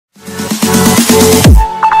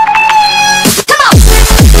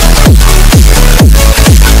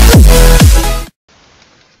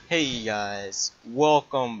guys,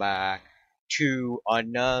 welcome back to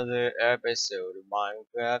another episode of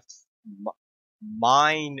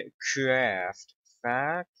Minecraft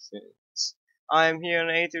Factions. I'm here on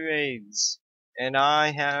AetherFactions, and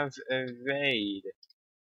I have a raid.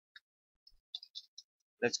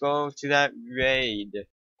 Let's go to that raid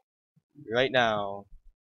right now.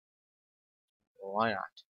 Why not?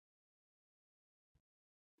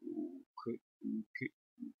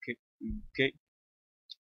 Okay.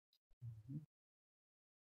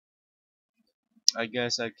 I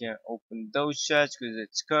guess I can't open those chests because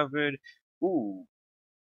it's covered. Ooh,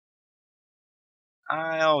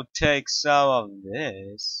 I'll take some of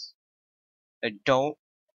this. Don't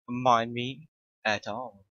mind me at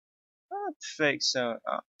all. I'll take some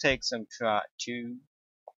try too.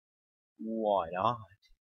 Why not?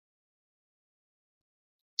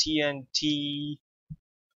 TNT,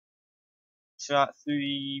 shot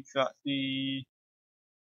 3, shot 3,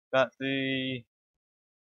 shot 3.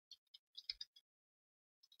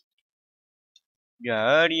 You're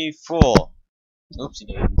already full. Oopsie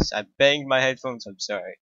daisies. I banged my headphones, I'm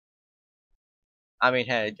sorry. I mean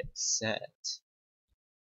headset.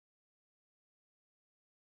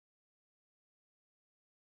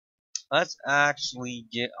 Let's actually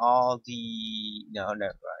get all the... No,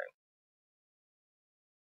 never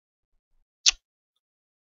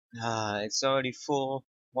mind. It's already full.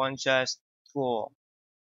 One chest full.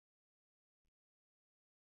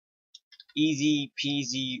 Easy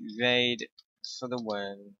peasy raid for the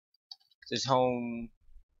win. This home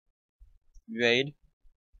raid.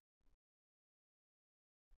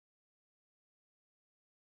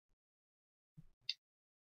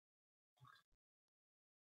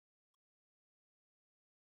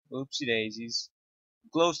 Oopsie daisies.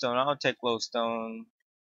 Glowstone, I'll take glowstone.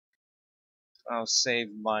 I'll save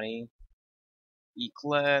money.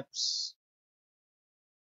 Eclipse.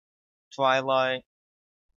 Twilight.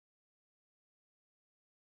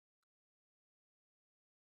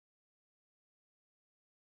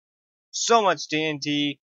 So much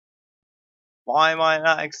TNT. Why am I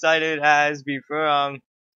not excited as before?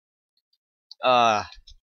 Uh,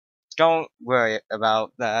 don't worry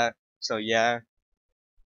about that. So yeah.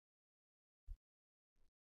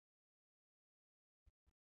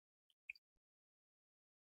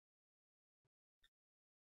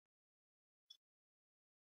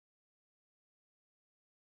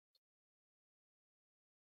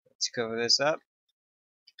 Let's cover this up.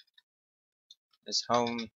 This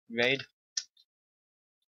home raid.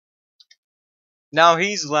 Now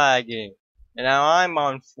he's lagging. And now I'm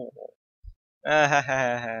on 4.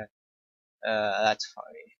 That's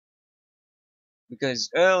funny. Because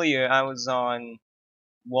earlier I was on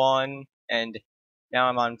 1 and now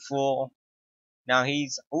I'm on 4. Now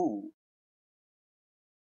he's ooh.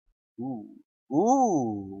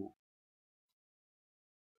 Ooh.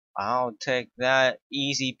 I'll take that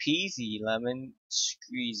easy peasy lemon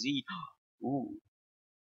squeezy. Ooh.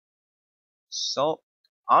 So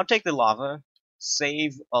I'll take the lava.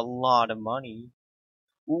 Save a lot of money.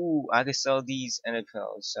 Ooh, I can sell these ender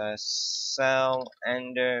pearls. Sell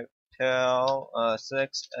ender pearl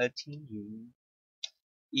 6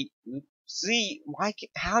 See,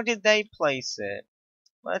 how did they place it?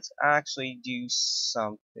 Let's actually do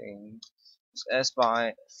something. Let's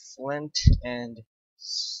buy flint and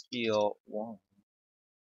steel 1.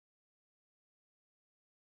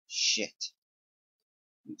 Shit.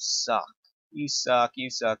 You suck. You suck, you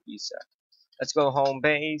suck, you suck. Let's go home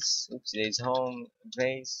base. Oops, today's home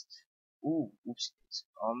base. Ooh, oops.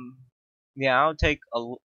 Yeah, I'll take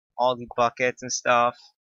all the buckets and stuff.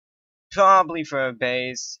 Probably for a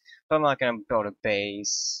base, but I'm not gonna build a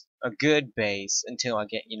base, a good base, until I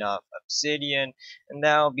get enough obsidian, and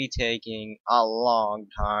that'll be taking a long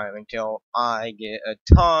time until I get a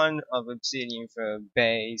ton of obsidian for a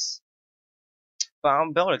base. But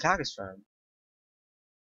I'll build a cactus farm.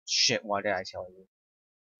 Shit, why did I tell you?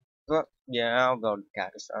 But yeah, I'll build a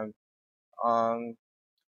cactus farm.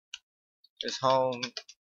 This home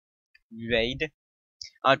raid.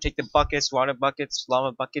 I'll take the buckets, water buckets,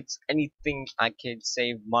 lava buckets, anything I could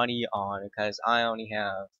save money on, because I only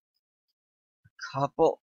have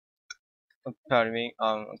couple, pardon me,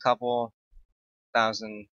 a couple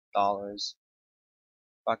 $1,000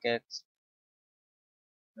 buckets.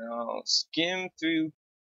 Now skim through.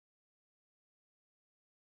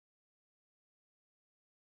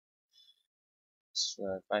 So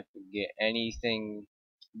if I could get anything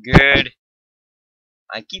good,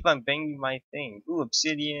 I keep on banging my thing. Ooh,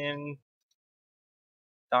 obsidian,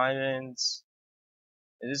 diamonds.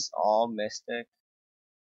 Is this all mystic?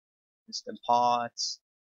 Mystic pots.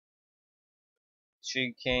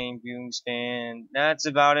 sugarcane, broom stand. That's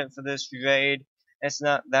about it for this raid. It's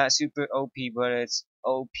not that super OP, but it's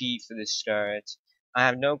OP for the start. I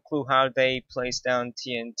have no clue how they place down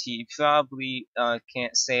TNT. Probably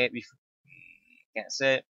can't say it before. Can't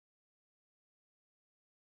say it.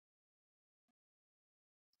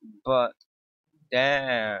 But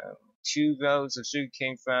damn, 2 rows of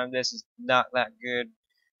sugarcane farm. This is not that good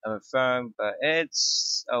of a farm, but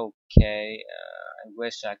it's okay. I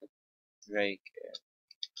wish I could break it.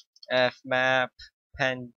 F map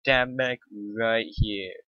pandemic right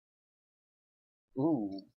here.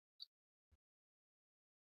 Ooh,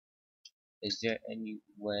 is there any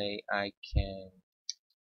way I can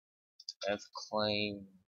claim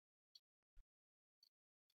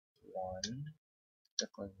one?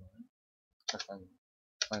 Claim one. Claim one.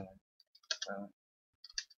 Claim one.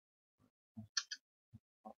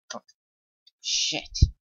 Oh, shit.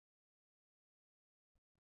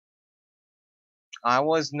 I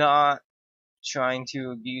was not trying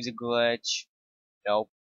to abuse a glitch. Nope.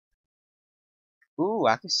 Ooh,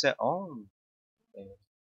 I could set home.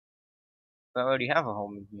 But I already have a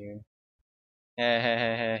home in here.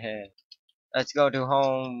 Hehehehe. Let's go to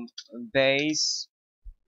home base.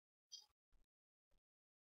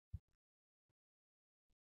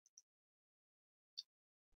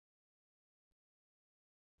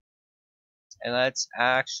 And let's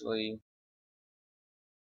actually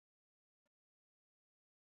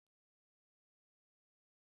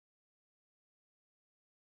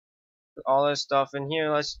put all this stuff in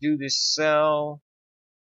here. Let's do this cell.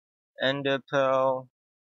 Ender pearl.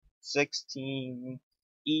 16.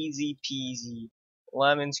 Easy peasy.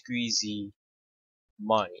 Lemon squeezy.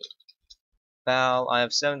 Money. Val, I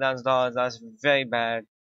have $7,000. That's very bad.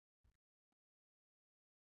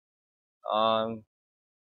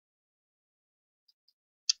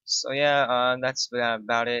 So yeah, that's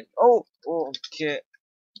about it. Oh, okay.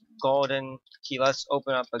 Golden key. Let's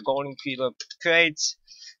open up a golden key crate.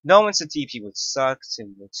 No one's a TP, which sucks,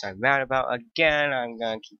 and which I'm mad about again. I'm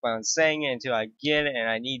gonna keep on saying it until I get it, and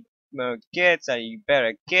I need more kits. I need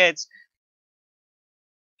better kits.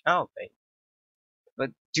 Oh, wait.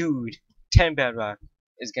 But dude, 10 bedrock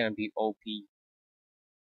is gonna be OP.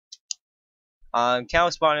 Cow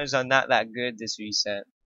spawners are not that good this reset.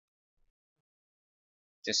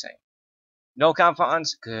 Just saying. No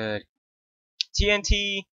compounds, good.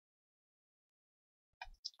 TNT.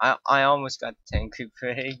 I almost got 10 creep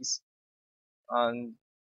eggs.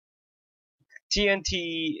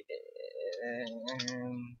 TNT.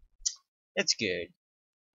 It's good.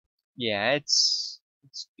 Yeah, it's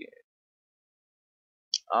good.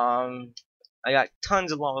 I got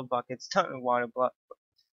tons of lava buckets, tons of water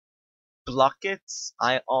buckets.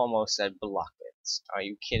 I almost said buckets. Are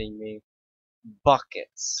you kidding me?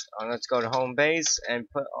 Buckets. Let's go to home base and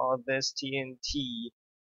put all this TNT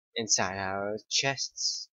inside our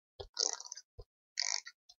chests.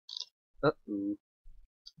 Uh-oh.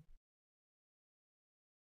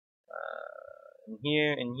 In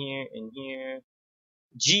here, in here, in here.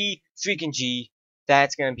 G, freaking G.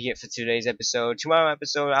 That's gonna be it for today's episode. Tomorrow's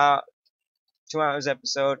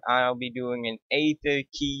episode, I'll be doing an Aether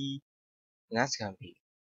key, and that's gonna be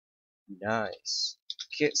nice.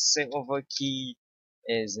 Kit silver key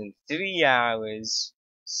is in 3 hours,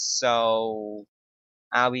 so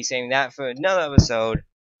I'll be saving that for another episode.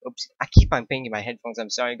 Oops, I keep on banging my headphones. I'm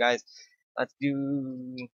sorry, guys. Let's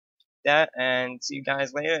do that, and see you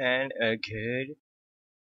guys later, and good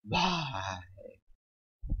bye.